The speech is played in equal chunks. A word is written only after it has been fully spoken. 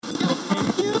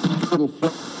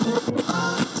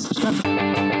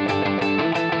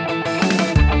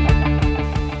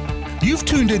You've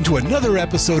tuned into another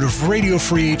episode of Radio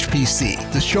Free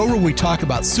HPC, the show where we talk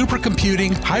about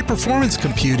supercomputing, high-performance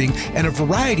computing, and a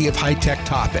variety of high-tech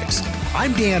topics.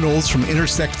 I'm Dan Olds from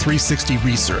Intersect 360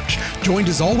 Research, joined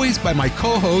as always by my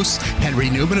co-hosts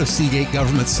Henry Newman of Seagate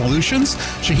Government Solutions,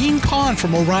 Shaheen Khan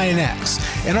from Orion X,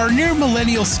 and our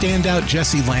near-millennial standout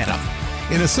Jesse Lanham.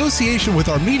 In association with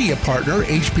our media partner,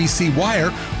 HPC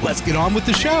Wire, let's get on with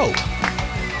the show.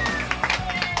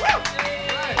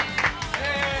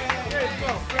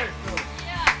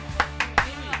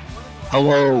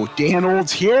 Hello, Dan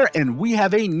Olds here, and we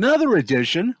have another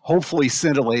edition, hopefully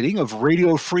scintillating, of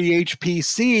Radio Free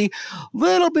HPC.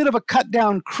 Little bit of a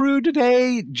cut-down crew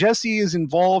today. Jesse is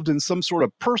involved in some sort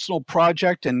of personal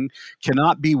project and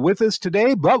cannot be with us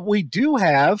today, but we do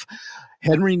have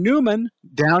Henry Newman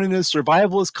down in his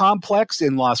survivalist complex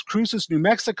in Las Cruces, New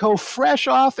Mexico, fresh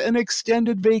off an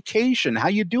extended vacation. How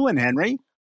you doing, Henry?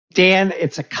 Dan,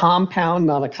 it's a compound,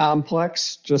 not a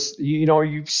complex. Just,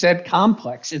 you've said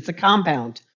complex. It's a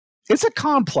compound. It's a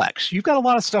complex. You've got a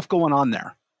lot of stuff going on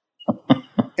there.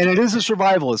 And it is a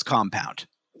survivalist compound.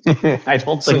 I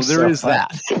don't think so. So there is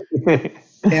that.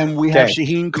 And we have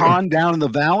Shaheen Khan down in the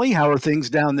valley. How are things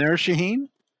down there, Shaheen?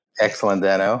 Excellent,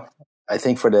 Dano. I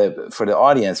think for the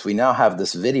audience, we now have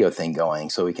this video thing going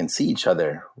so we can see each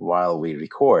other while we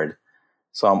record.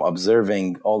 So I'm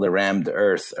observing all the rammed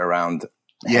earth around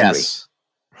Henry.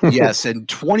 Yes, and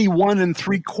 21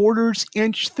 3/4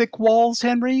 inch thick walls,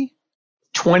 Henry?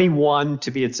 21 to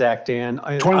be exact, Dan.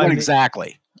 21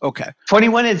 exactly. Okay.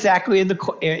 21 exactly in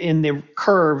the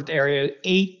curved area,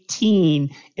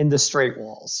 18 in the straight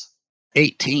walls.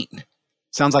 18.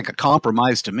 Sounds like a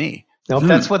compromise to me. Nope,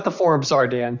 that's what the forums are,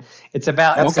 Dan. It's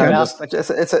about it's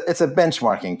a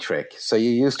benchmarking trick. So you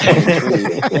use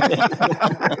 23,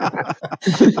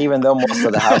 even though most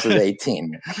of the house is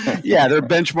 18. Yeah, they're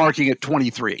benchmarking at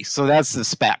 23. So that's the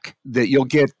spec that you'll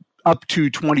get up to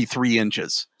 23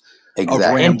 inches.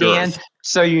 Exactly. And Dan,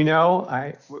 so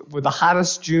we're the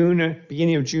hottest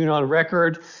beginning of June on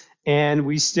record, and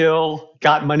we still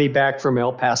got money back from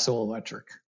El Paso Electric.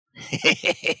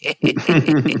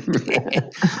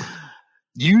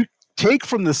 You take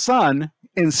from the sun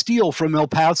and steal from El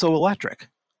Paso Electric.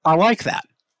 I like that.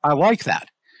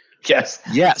 Yes.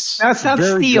 That's not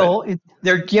steal.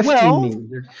 They're gifting me.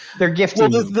 They're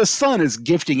gifting me. The sun is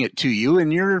gifting it to you,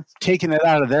 and you're taking it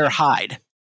out of their hide.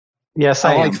 Yes,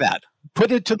 I like that.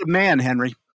 Put it to the man,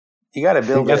 Henry. You got to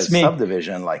build a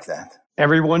subdivision like that.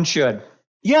 Everyone should.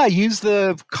 Yeah, use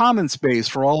the common space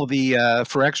for all of the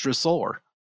for extra solar.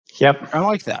 Yep. I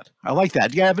like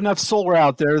that. You have enough solar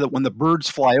out there that when the birds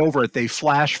fly over it, they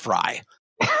flash fry.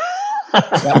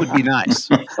 That would be nice.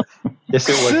 Yes,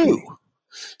 it would. So,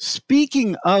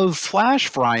 speaking of flash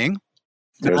frying,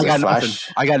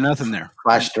 I got nothing there.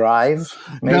 Flash drive?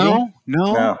 Maybe?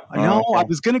 No. I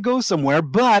was going to go somewhere,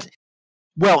 but,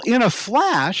 in a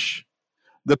flash,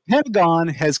 the Pentagon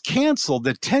has canceled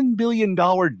the $10 billion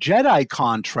JEDI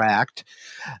contract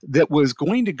that was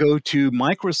going to go to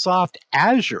Microsoft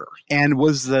Azure and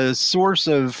was the source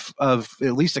of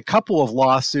at least a couple of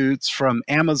lawsuits from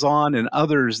Amazon and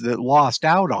others that lost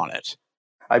out on it.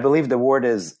 I believe the word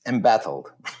is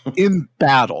embattled.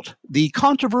 Embattled. The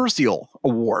controversial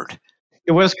award.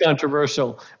 It was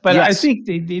controversial, but yes. I think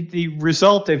the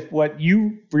result of what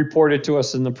you reported to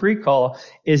us in the pre-call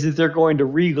is that they're going to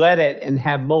re-let it and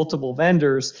have multiple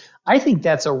vendors. I think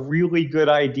that's a really good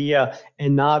idea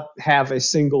and not have a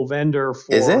single vendor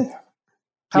for. Is it?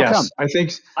 How come? I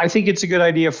think it's a good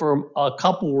idea for a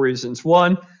couple reasons.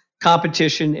 One,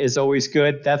 competition is always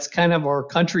good. That's kind of our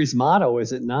country's motto,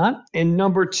 is it not? And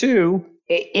number two,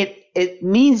 it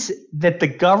means that the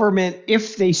government,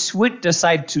 if they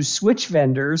decide to switch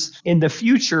vendors in the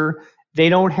future, they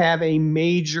don't have a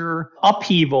major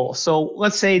upheaval. So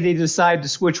let's say they decide to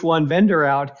switch one vendor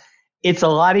out. It's a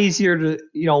lot easier to,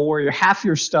 where half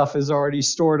your stuff is already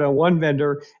stored on one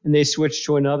vendor and they switch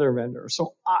to another vendor.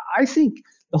 So I think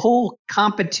the whole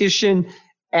competition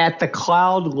at the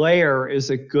cloud layer is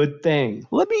a good thing.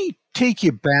 Let me take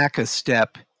you back a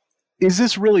step. Is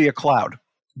this really a cloud?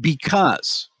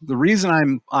 Because the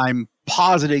reason I'm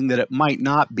positing that it might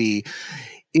not be,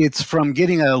 it's from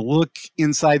getting a look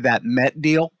inside that Met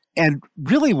deal. And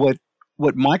really what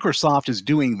Microsoft is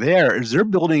doing there is they're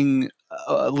building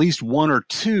at least one or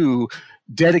two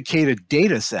dedicated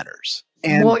data centers.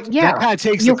 And that kind of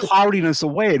takes the cloudiness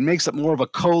away and makes it more of a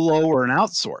colo or an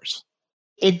outsource.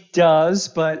 It does,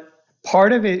 but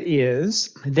part of it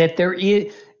is that there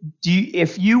is,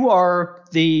 if you are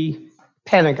the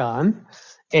Pentagon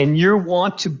and you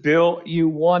want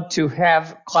to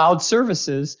have cloud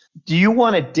services, do you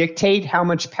want to dictate how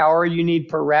much power you need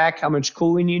per rack, how much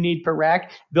cooling you need per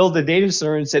rack, build a data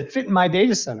center and say, fit in my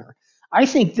data center? I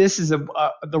think this is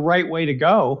the right way to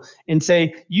go and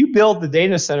say, you build the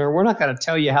data center. We're not going to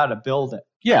tell you how to build it.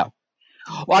 Yeah.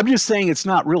 Well, I'm just saying it's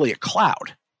not really a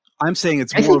cloud. I'm saying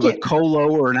it's more of a colo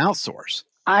or an outsource.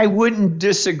 I wouldn't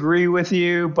disagree with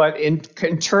you, but in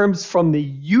terms from the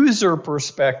user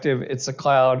perspective, it's a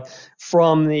cloud.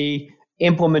 From the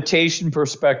implementation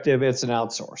perspective, it's an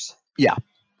outsource. Yeah.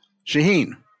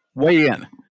 Shaheen, weigh in.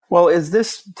 Well, is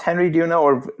this, Henry, do you know,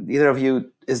 or either of you,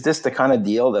 is this the kind of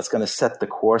deal that's going to set the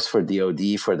course for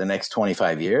DoD for the next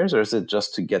 25 years, or is it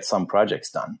just to get some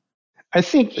projects done? I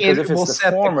think because if it's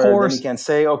the former, then you can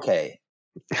say, okay.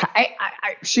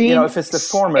 If it's the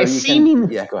former, you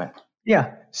can. Yeah, go ahead.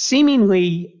 Yeah,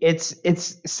 seemingly it's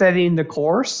setting the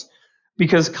course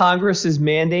because Congress has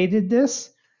mandated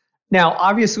this. Now,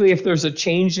 obviously, if there's a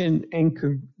change in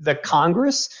the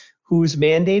Congress who's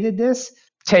mandated this,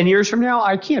 10 years from now,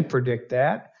 I can't predict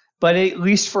that. But at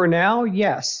least for now,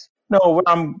 yes. No, where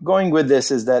I'm going with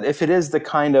this is that if it is the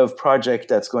kind of project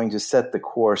that's going to set the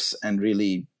course and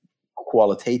really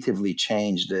qualitatively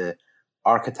change the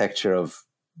architecture of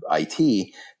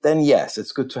IT, then yes,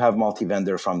 it's good to have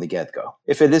multi-vendor from the get-go.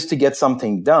 If it is to get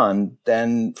something done,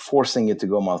 then forcing it to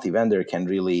go multi-vendor can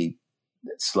really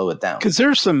slow it down. Because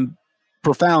there's some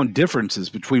profound differences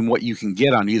between what you can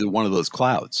get on either one of those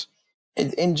clouds.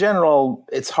 In general,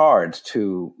 it's hard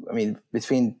to,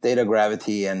 between data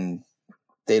gravity and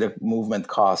data movement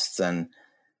costs and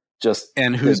just...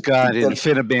 And who's got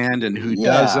InfiniBand and who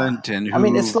doesn't and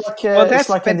who... it's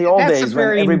like in the old days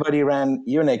when everybody ran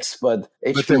Unix, but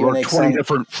HP there were Unix 20 and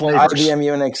different flavors. IBM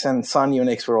Unix and Sun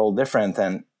Unix were all different,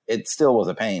 and it still was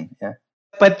a pain, yeah.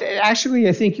 But actually,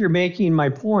 I think you're making my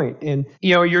point. And,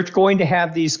 you're going to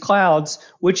have these clouds,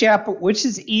 which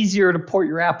is easier to port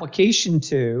your application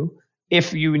to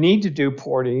if you need to do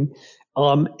porting.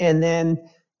 And then,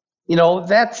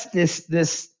 that's this,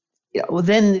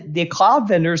 then the cloud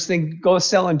vendors then go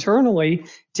sell internally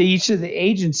to each of the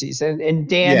agencies. And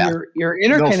Dan, your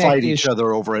interconnect they'll fight issue, each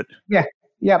other over it. Yeah.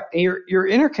 Yeah. Your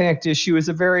interconnect issue is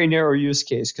a very narrow use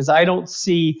case because I don't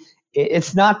see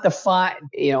it's not the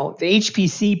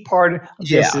HPC part of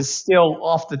this is still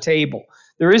off the table.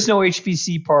 There is no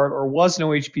HPC part or was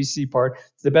no HPC part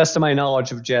to the best of my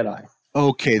knowledge of JEDI.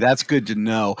 Okay, that's good to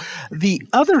know. The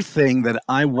other thing that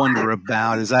I wonder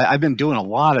about is I've been doing a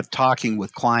lot of talking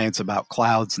with clients about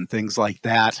clouds and things like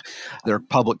that, their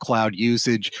public cloud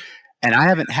usage, and I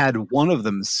haven't had one of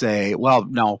them say, well,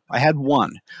 no, I had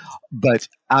one, but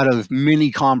out of many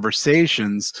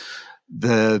conversations,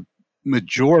 the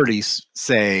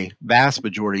vast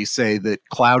majority say that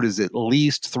cloud is at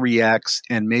least 3x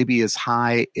and maybe as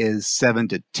high as 7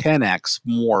 to 10x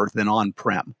more than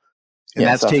on-prem. And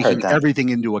that's taking everything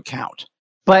into account.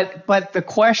 But the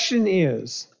question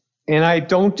is, and I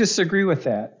don't disagree with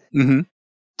that,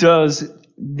 does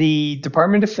the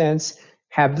Department of Defense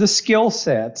have the skill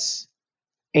sets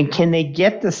and can they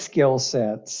get the skill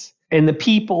sets and the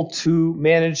people to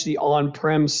manage the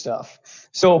on-prem stuff?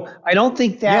 So I don't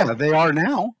think that... Yeah, they are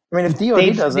now. If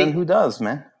DoD doesn't, who does,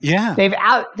 man? Yeah.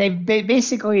 They've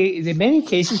basically, in many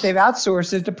cases, they've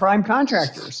outsourced it to prime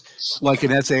contractors. Like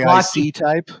an SAIC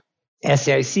type?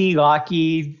 SAIC,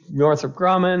 Lockheed, Northrop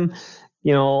Grumman,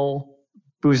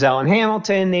 Booz Allen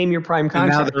Hamilton, name your prime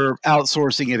contractor. And now they're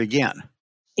outsourcing it again.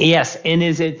 Yes. And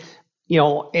is it,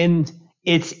 and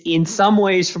it's in some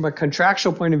ways from a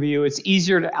contractual point of view, it's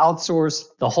easier to outsource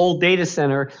the whole data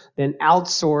center than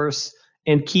outsource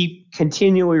and keep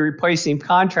continually replacing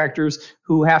contractors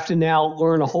who have to now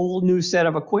learn a whole new set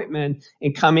of equipment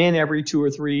and come in every 2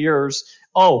 or 3 years.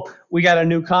 Oh, we got a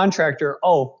new contractor.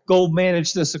 Oh, go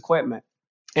manage this equipment.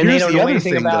 And Here's they don't know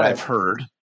anything about it.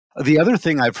 The other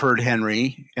thing I've heard,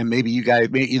 Henry, and maybe you guys,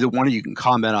 either one of you can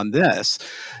comment on this,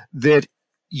 that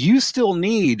you still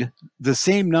need the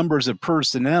same numbers of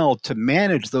personnel to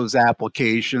manage those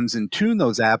applications and tune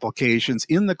those applications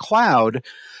in the cloud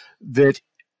that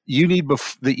you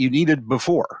needed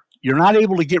before. You're not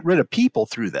able to get rid of people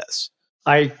through this.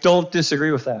 I don't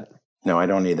disagree with that. No, I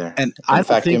don't either. And in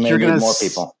fact, you may need more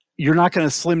people. You're not going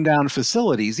to slim down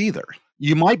facilities either.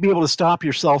 You might be able to stop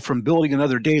yourself from building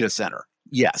another data center.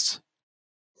 Yes.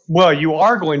 Well, you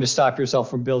are going to stop yourself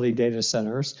from building data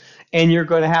centers, and you're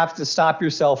going to have to stop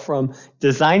yourself from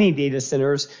designing data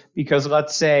centers because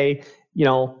let's say,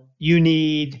 you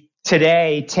need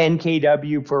today 10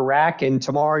 kW per rack, and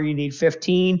tomorrow you need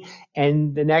 15,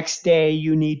 and the next day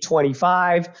you need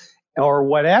 25 or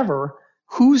whatever.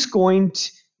 Who's going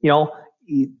to,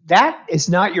 that is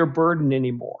not your burden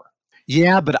anymore.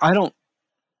 Yeah, but I don't.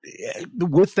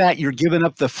 With that, you're giving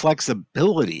up the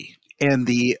flexibility and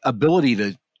the ability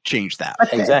to change that.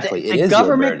 Exactly. The it is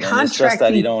government your burden. It's just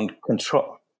that you don't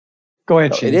control. Go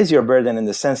ahead, No, Shane. it is your burden in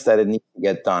the sense that it needs to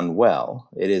get done well.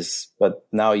 It is, but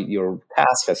now your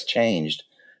task has changed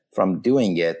from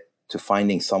doing it to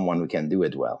finding someone who can do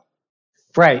it well.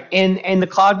 Right. And the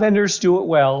cloud vendors do it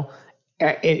well,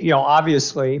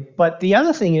 obviously. But the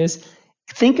other thing is,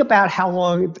 think about how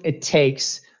long it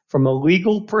takes from a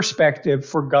legal perspective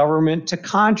for government to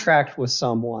contract with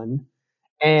someone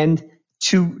and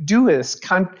to do this.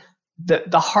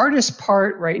 The hardest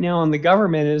part right now in the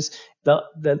government is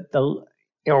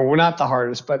we're not the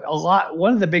hardest, but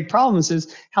one of the big problems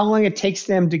is how long it takes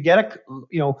them to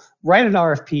write an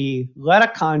RFP, let a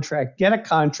contract, get a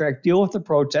contract, deal with the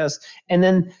protest, and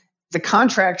then the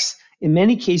contracts in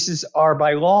many cases are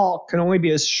by law can only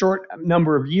be a short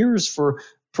number of years for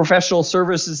professional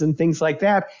services and things like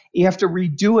that. You have to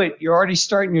redo it. You're already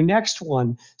starting your next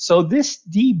one. So this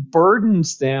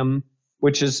deburdens them,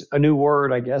 which is a new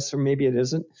word, I guess, or maybe it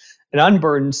isn't. It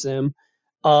unburdens them.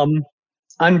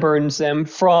 Unburdens them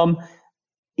from,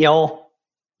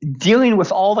 dealing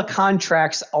with all the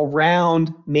contracts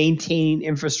around maintaining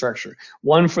infrastructure.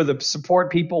 One for the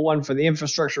support people, one for the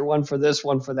infrastructure, one for this,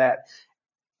 one for that.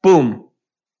 Boom,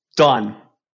 done.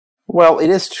 Well, it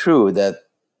is true that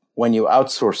when you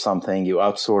outsource something, you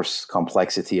outsource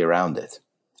complexity around it.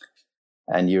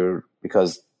 And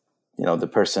because the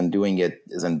person doing it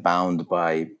isn't bound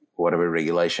by whatever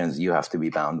regulations you have to be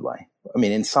bound by. I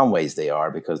mean, in some ways they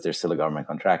are because they're still a government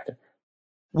contractor.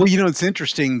 Well, it's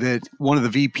interesting that one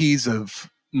of the VPs of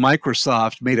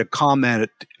Microsoft made a comment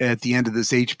at the end of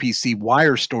this HPC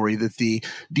Wire story that the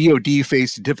DoD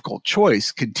faced a difficult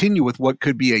choice: continue with what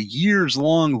could be a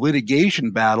years-long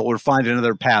litigation battle or find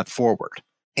another path forward.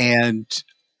 And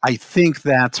I think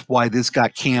that's why this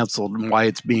got canceled and why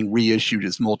it's being reissued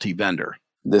as multi-vendor.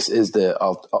 This is the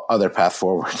other path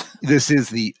forward. This is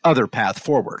the other path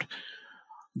forward,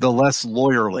 the less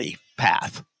lawyerly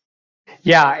path.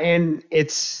 Yeah, and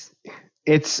it's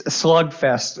a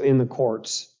slugfest in the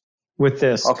courts with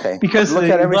this. Okay, because the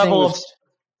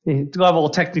level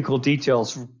of technical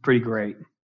details are pretty great.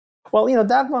 Well,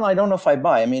 that one I don't know if I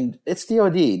buy. I mean, it's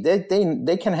DoD.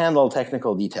 They can handle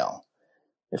technical detail.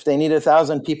 If they need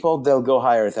 1,000 people, they'll go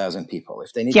hire 1,000 people.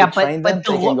 If they need to train them, they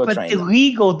can go train them. But the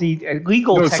legal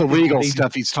it's the legal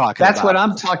stuff he's talking about. That's what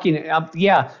I'm talking about.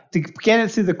 Yeah, to get it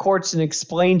through the courts and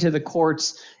explain to the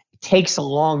courts takes a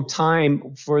long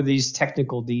time for these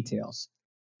technical details.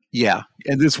 Yeah,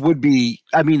 and this would be,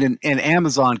 and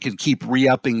Amazon can keep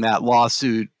re-upping that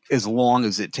lawsuit as long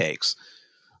as it takes.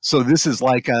 So this is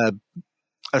like a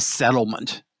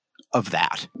settlement of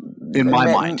that, in my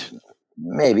mind.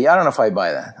 Maybe. I don't know if I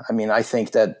buy that. I mean, I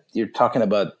think that you're talking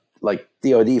about like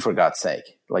DoD, for God's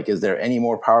sake. Like, is there any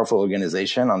more powerful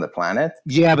organization on the planet?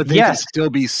 Yeah, but they can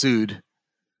still be sued.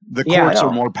 The courts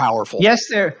are more powerful. Yes,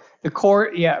 the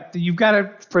court. Yeah, you've got to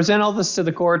present all this to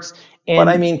the courts. But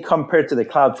I mean, compared to the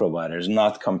cloud providers,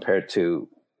 not compared to,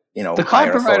 the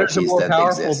cloud providers are more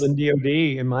powerful than DoD,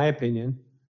 in my opinion.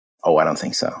 Oh, I don't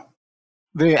think so.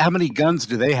 How many guns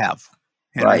do they have?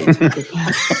 Right.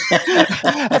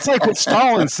 That's like what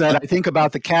Stalin said, I think,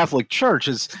 about the Catholic Church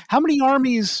is how many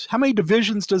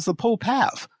divisions does the Pope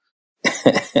have?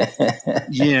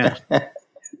 Yeah.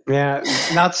 Yeah,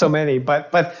 not so many, but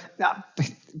the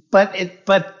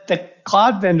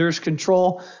cloud vendors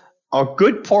control a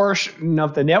good portion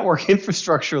of the network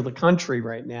infrastructure of the country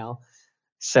right now.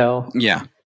 So yeah.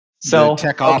 So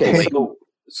so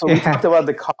we talked about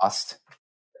the cost.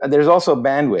 There's also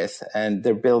bandwidth, and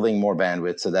they're building more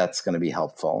bandwidth, so that's going to be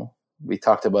helpful. We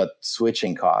talked about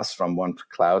switching costs from one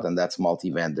cloud, and that's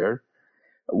multi-vendor.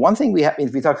 One thing we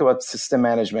talked about system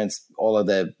management, all of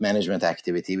the management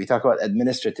activity. We talked about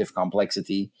administrative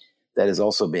complexity that is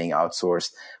also being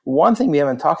outsourced. One thing we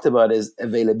haven't talked about is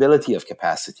availability of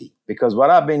capacity, because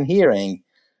what I've been hearing,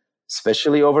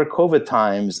 especially over COVID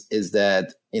times, is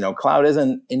that cloud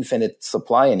isn't infinite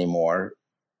supply anymore.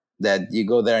 That you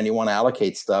go there and you want to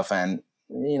allocate stuff, and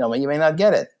you may not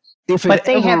get it. But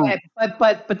they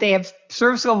have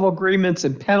service level agreements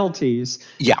and penalties.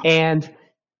 Yeah, and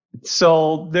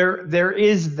so there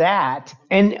is that,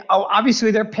 and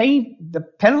obviously the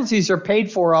penalties are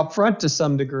paid for upfront to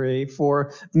some degree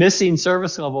for missing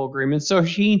service level agreements. So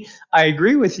I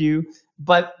agree with you,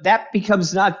 but that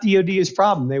becomes not DoD's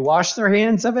problem. They wash their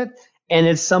hands of it, and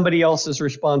it's somebody else's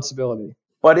responsibility.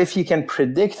 But if you can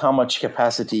predict how much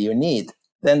capacity you need,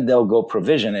 then they'll go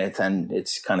provision it, and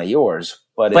it's kind of yours.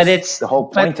 But it's the whole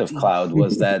point of cloud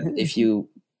was that if you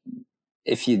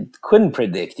couldn't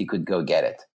predict, you could go get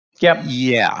it. Yep.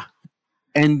 Yeah.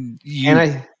 And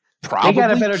they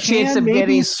got a better chance of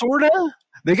getting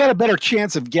They got a better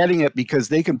chance of getting it because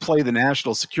they can play the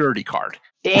national security card.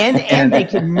 And they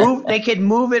could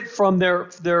move it from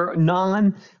their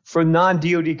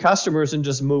non-DoD customers and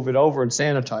just move it over and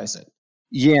sanitize it.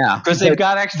 Yeah, because they've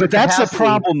got extra. But that's the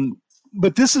problem.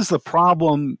 But this is the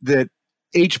problem that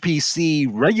HPC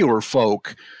regular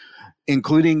folk,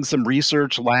 including some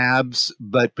research labs,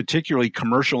 but particularly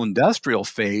commercial industrial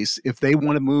face, if they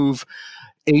want to move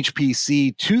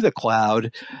HPC to the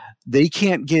cloud, they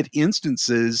can't get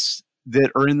instances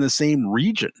that are in the same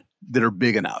region that are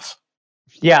big enough.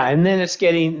 Yeah, and then it's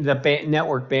getting the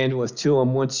network bandwidth to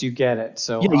them once you get it.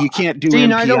 So you can't do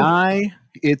MPI.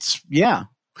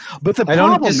 But the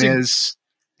problem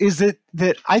is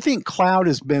that I think cloud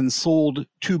has been sold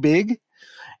too big,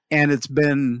 and it's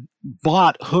been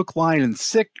bought hook, line, and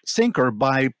sinker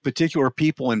by particular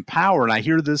people in power. And I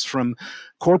hear this from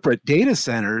corporate data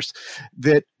centers,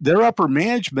 that their upper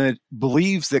management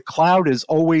believes that cloud is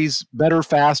always better,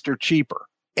 faster, cheaper.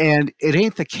 And it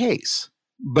ain't the case,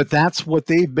 but that's what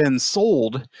they've been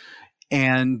sold.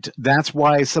 And that's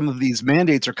why some of these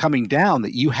mandates are coming down,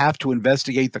 that you have to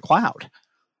investigate the cloud.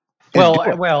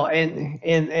 And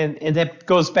that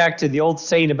goes back to the old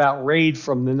saying about RAID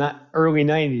from the early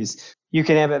 90s. You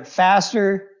can have it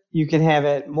faster, you can have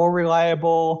it more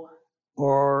reliable,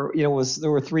 or there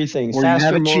were three things: or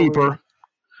faster, you can have it cheaper,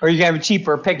 or you can have it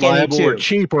cheaper. Pick reliable any two. Or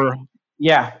cheaper.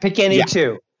 Yeah, pick any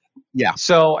two. Yeah.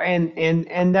 So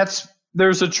and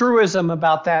there's a truism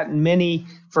about that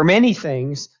for many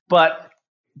things, but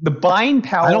the buying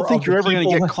power. I don't think you're ever going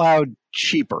to get cloud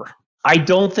cheaper. I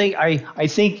don't think. I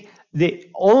think that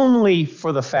only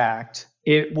for the fact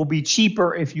it will be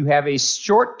cheaper if you have a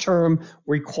short-term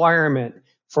requirement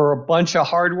for a bunch of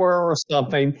hardware or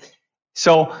something.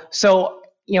 So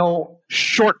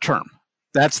short term.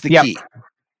 That's the key.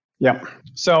 Yep.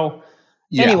 So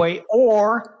anyway,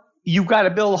 or you've got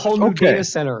to build a whole new data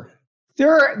center.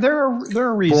 There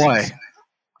are reasons. Boy,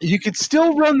 you could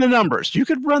still run the numbers. You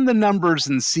could run the numbers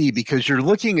and see, because you're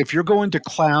looking, if you're going to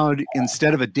cloud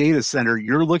instead of a data center,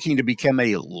 you're looking to become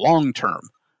a long-term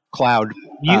cloud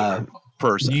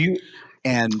person. You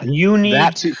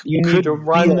need to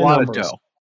run the numbers.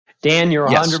 Dan, you're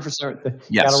 100%.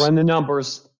 You got to run the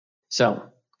numbers. So,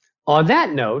 on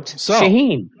that note,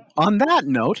 Shaheen. On that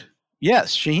note,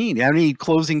 yes, Shaheen, you have any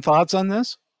closing thoughts on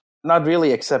this? Not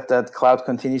really, except that cloud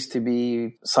continues to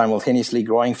be simultaneously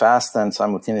growing fast and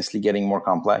simultaneously getting more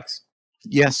complex.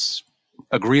 Yes,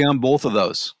 agree on both of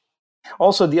those.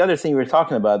 Also, the other thing we were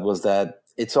talking about was that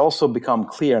it's also become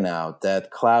clear now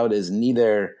that cloud is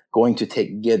neither going to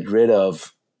get rid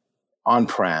of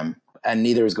on-prem and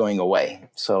neither is going away.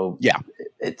 So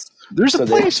there's a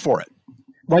place for it.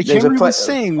 Like Henry was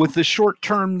saying, with the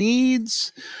short-term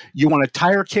needs, you want to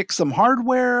tire kick some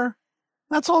hardware.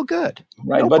 That's all good.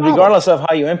 Right. But regardless of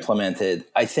how you implement it,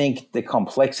 I think the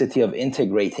complexity of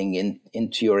integrating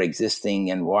into your existing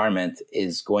environment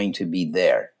is going to be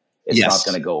there. It's not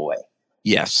going to go away.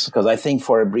 Yes. Because I think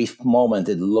for a brief moment,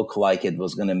 it looked like it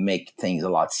was going to make things a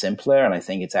lot simpler. And I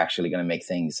think it's actually going to make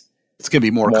things it's going to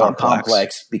be more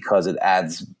complex because it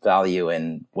adds value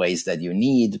in ways that you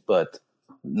need, but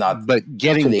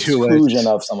getting to the exclusion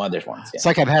of some other ones. It's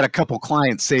like I've had a couple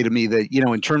clients say to me that,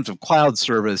 in terms of cloud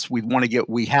service,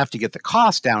 we have to get the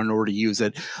cost down in order to use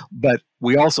it, but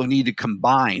we also need to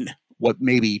combine what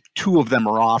maybe two of them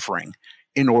are offering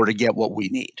in order to get what we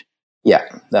need. Yeah,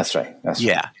 that's right.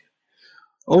 Right.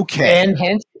 Okay. And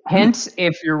hence,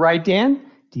 if you're right, Dan,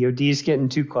 DoD is getting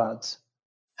two clouds.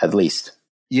 At least.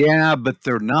 Yeah, but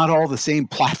they're not all the same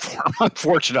platform,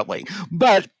 unfortunately.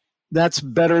 But that's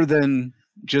better than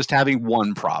just having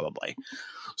one, probably.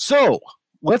 So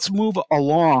let's move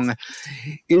along.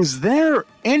 Is there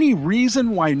any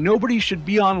reason why nobody should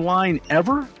be online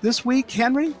ever this week,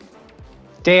 Henry?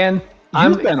 Dan,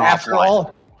 I've been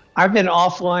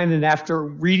offline, and after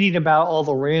reading about all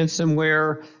the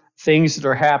ransomware things that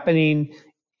are happening,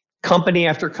 company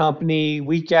after company,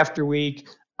 week after week,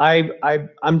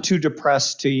 I'm too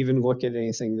depressed to even look at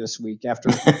anything this week after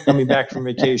coming back from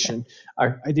vacation.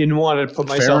 I didn't want to put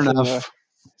myself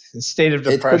in a state of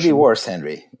depression. It could be worse,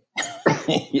 Henry.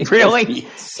 Really?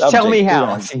 Tell me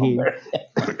how.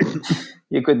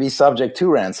 You could be subject to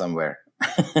ransomware.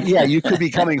 Yeah, you could be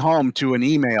coming home to an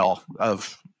email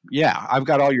of, I've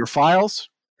got all your files.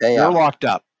 You're locked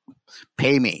up.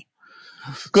 Pay me.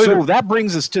 Good. So that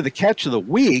brings us to the catch of the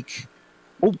week.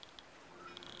 Oh,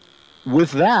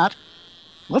 with that,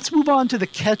 let's move on to the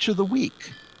catch of the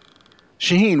week.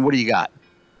 Shaheen, what do you got?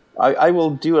 I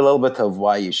will do a little bit of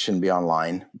why you shouldn't be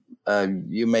online.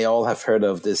 You may all have heard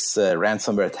of this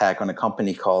ransomware attack on a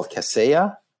company called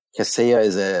Kaseya. Kaseya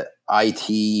is a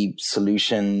IT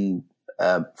solution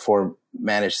for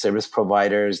managed service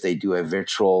providers. They do a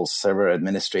virtual server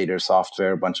administrator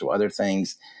software, a bunch of other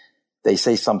things. They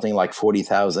say something like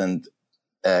 40,000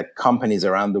 companies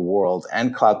around the world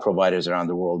and cloud providers around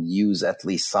the world use at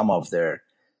least some of their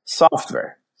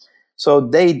software. So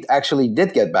they actually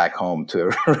did get back home to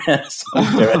a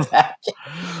ransomware attack.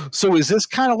 So is this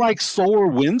kind of like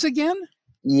SolarWinds again?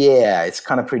 Yeah, it's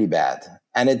kind of pretty bad.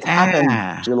 And it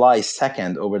happened July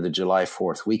 2nd over the July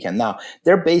 4th weekend. Now,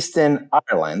 they're based in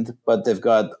Ireland, but they've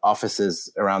got offices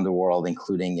around the world,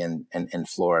 including in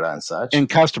Florida and such. And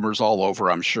customers all over,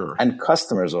 I'm sure. And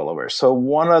customers all over. So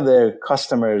one of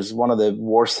the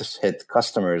worst hit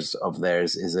customers of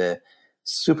theirs is a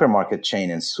supermarket chain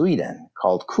in Sweden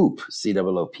called Coop,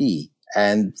 C-O-O-P.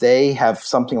 And they have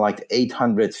something like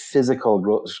 800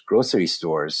 physical grocery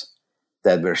stores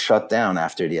that were shut down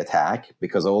after the attack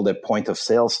because all the point of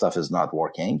sale stuff is not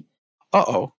working.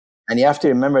 Uh-oh. And you have to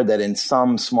remember that in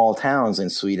some small towns in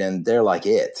Sweden, they're like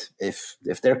it. If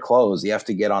they're closed, you have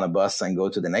to get on a bus and go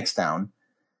to the next town.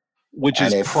 Which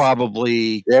is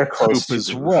probably they're close Coop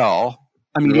as well.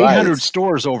 I mean, right. 800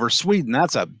 stores over Sweden,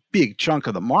 that's a big chunk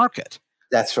of the market.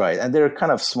 That's right. And they're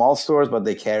kind of small stores, but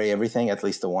they carry everything, at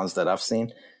least the ones that I've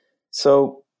seen.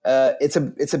 So it's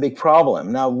a big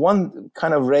problem. Now, one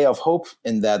kind of ray of hope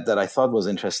in that I thought was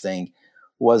interesting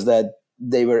was that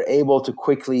they were able to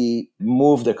quickly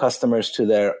move the customers to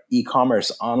their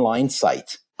e-commerce online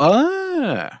site.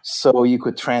 So you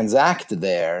could transact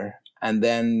there and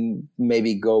then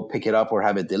maybe go pick it up or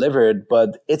have it delivered.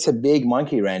 But it's a big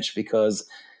monkey wrench because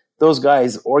those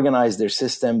guys organize their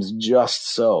systems just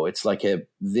so. It's like a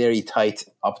very tight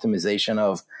optimization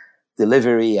of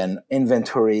delivery and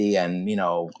inventory and,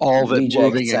 all that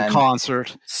moving in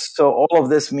concert. So all of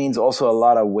this means also a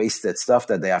lot of wasted stuff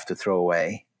that they have to throw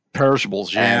away.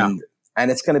 Perishables, yeah.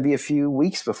 And it's going to be a few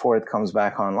weeks before it comes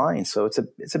back online. So it's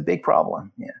a big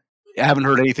problem. Yeah. I haven't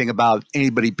heard anything about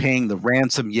anybody paying the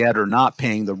ransom yet or not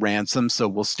paying the ransom, so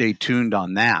we'll stay tuned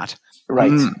on that.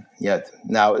 Right. Yeah.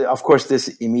 Now, of course, this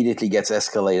immediately gets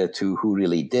escalated to who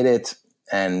really did it,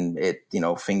 and it,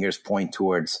 fingers point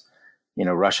towards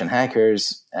Russian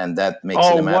hackers, and that makes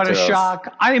it a matter of... Oh, what a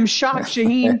shock. I am shocked,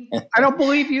 Shaheen. I don't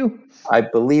believe you. I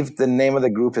believe the name of the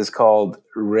group is called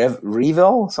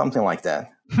Revil, something like that.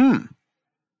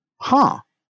 Huh.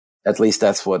 At least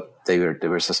that's what they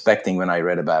were suspecting when I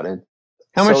read about it.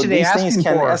 How much are they asking for? These things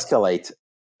can escalate.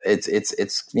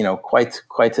 It's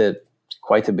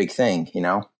quite a big thing,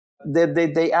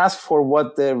 They asked for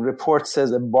what the report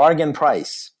says, a bargain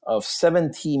price of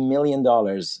 $70 million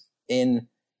in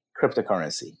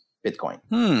cryptocurrency,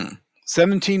 Bitcoin.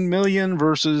 17 million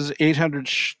versus 800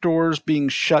 stores being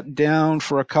shut down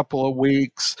for a couple of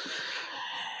weeks.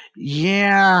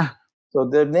 Yeah. So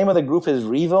the name of the group is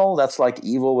Revil. That's like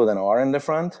evil with an R in the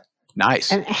front.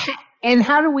 Nice. And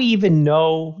how do we even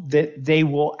know that they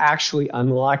will actually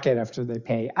unlock it after they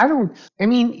pay?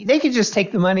 They could just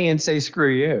take the money and say, screw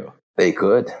you. They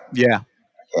could. Yeah.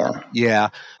 Yeah.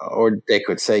 Or they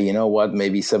could say, you know what,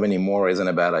 maybe 70 more isn't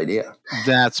a bad idea.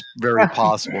 That's very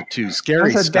possible too.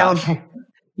 Scary stuff.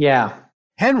 Yeah.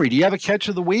 Henry, do you have a catch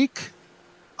of the week?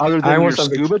 Other than your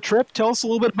scuba trip? Tell us a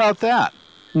little bit about that.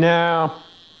 No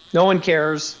one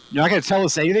cares. You're not going to tell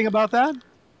us anything about that?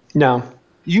 No.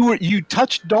 You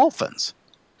touched dolphins.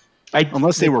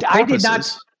 Unless they were porpoises. I did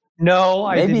not. No,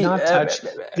 I did not touch.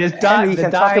 Sorry, you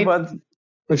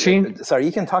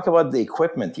can talk about the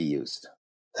equipment you used.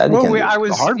 I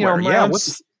was hardware.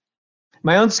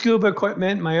 My own scuba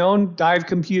equipment, my own dive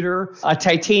computer, a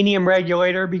titanium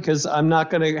regulator because I'm not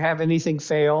going to have anything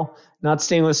fail. Not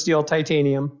stainless steel,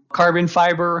 titanium, carbon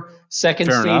fiber,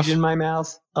 second stage in my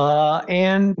mouth.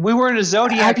 And we were in a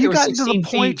Zodiac. Have you gotten to the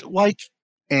point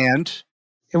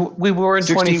we were in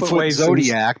 20-foot waves.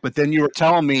 Zodiac, but then you were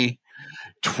telling me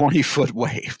 20-foot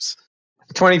waves.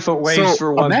 20-foot waves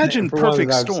for one. Imagine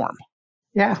perfect storm.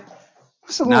 Yeah.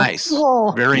 Nice.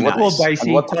 Very nice. A little dicey.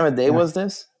 And what time of day was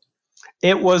this?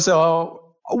 It was when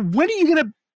are you going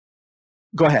to...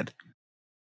 Go ahead.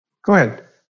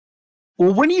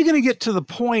 Well, when are you going to get to the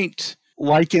point,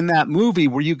 like in that movie,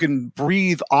 where you can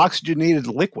breathe oxygenated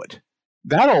liquid?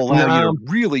 That'll allow you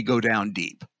to really go down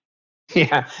deep.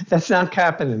 Yeah, that's not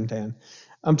happening, Dan.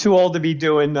 I'm too old to be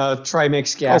doing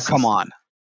trimix gases. Oh, come on.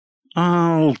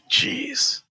 Oh,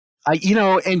 jeez.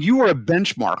 And you are a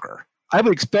benchmarker. I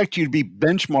would expect you to be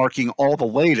benchmarking all the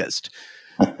latest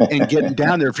and getting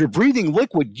down there. If you're breathing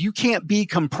liquid, you can't be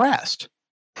compressed.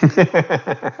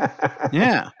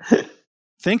 Yeah.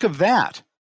 Think of that.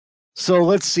 So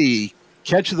let's see.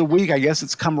 Catch of the week, I guess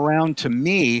it's come around to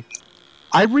me.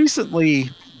 I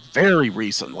very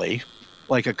recently,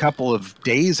 like a couple of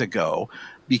days ago,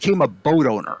 became a boat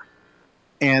owner.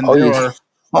 And oh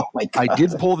my God. I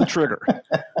did pull the trigger.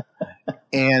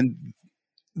 And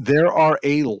there are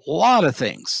a lot of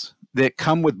things that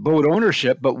come with boat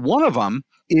ownership, but one of them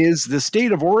is the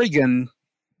state of Oregon.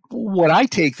 What I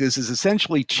take this is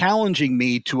essentially challenging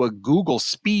me to a Google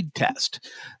speed test.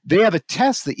 They have a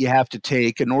test that you have to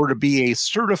take in order to be a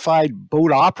certified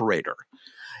boat operator,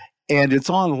 and it's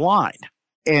online.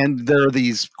 And there are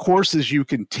these courses you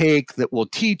can take that will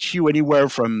teach you anywhere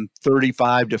from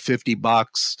 $35 to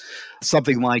 $50,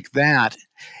 something like that.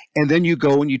 And then you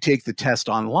go and you take the test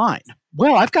online.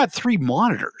 Well, I've got 3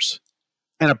 monitors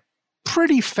and a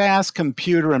pretty fast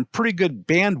computer and pretty good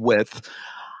bandwidth.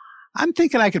 I'm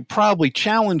thinking I could probably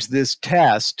challenge this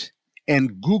test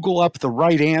and Google up the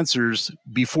right answers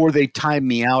before they time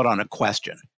me out on a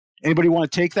question. Anybody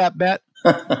want to take that bet?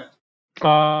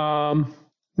 No.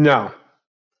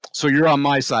 So you're on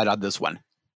my side on this one.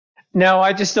 No,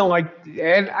 I just don't like,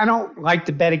 and I don't like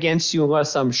to bet against you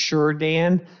unless I'm sure,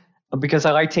 Dan, because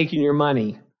I like taking your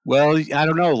money. Well, I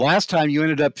don't know. Last time you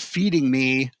ended up feeding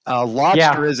me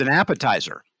lobster as an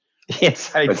appetizer.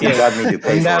 Yes, I But did. you got me to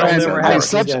pay And for that'll it. never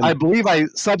happen. I believe I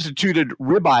substituted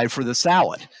ribeye for the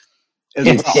salad as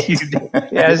Yes, well. you did.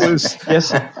 Yes,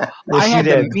 I had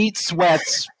you the did. meat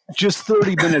sweats just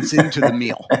 30 minutes into the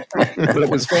meal, but it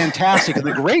was fantastic. And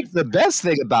the best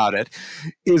thing about it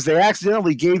is they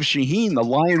accidentally gave Shaheen the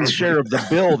lion's share of the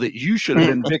bill that you should have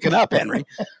been picking up, Henry.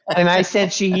 And I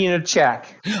sent Shaheen a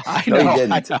check. I No, know. you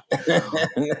didn't. No,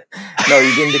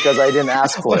 you didn't, because I didn't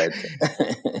ask for it.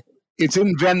 It's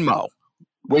in Venmo.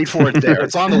 Wait for it there.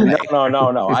 It's on the way.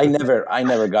 No. I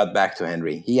never got back to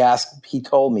Henry. He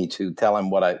told me to tell him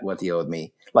what he owed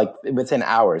me. Like within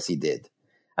hours he did.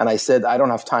 And I said, I don't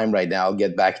have time right now. I'll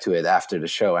get back to it after the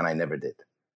show. And I never did.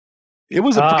 It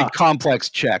was a pretty complex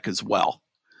check as well.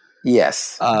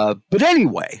 Yes. But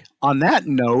anyway, on that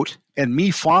note, and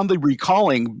me fondly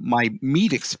recalling my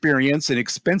meat experience and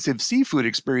expensive seafood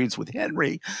experience with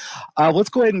Henry, let's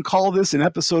go ahead and call this an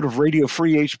episode of Radio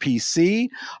Free HPC.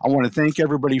 I want to thank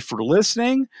everybody for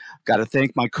listening. Got to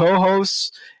thank my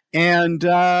co-hosts, and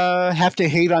have to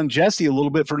hate on Jesse a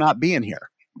little bit for not being here,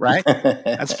 right?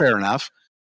 That's fair enough.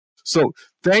 So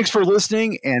thanks for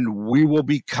listening, and we will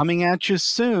be coming at you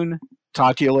soon.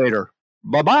 Talk to you later.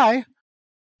 Bye-bye.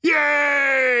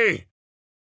 Yay!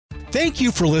 Thank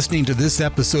you for listening to this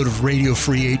episode of Radio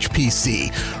Free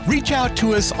HPC. Reach out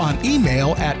to us on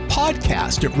email at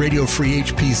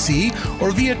podcast@RadioFreeHPC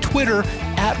or via Twitter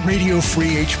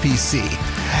 @RadioFreeHPC.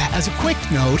 As a quick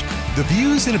note, the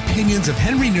views and opinions of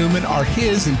Henry Newman are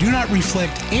his and do not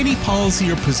reflect any policy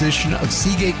or position of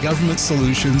Seagate Government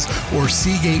Solutions or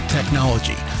Seagate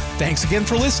Technology. Thanks again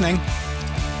for listening.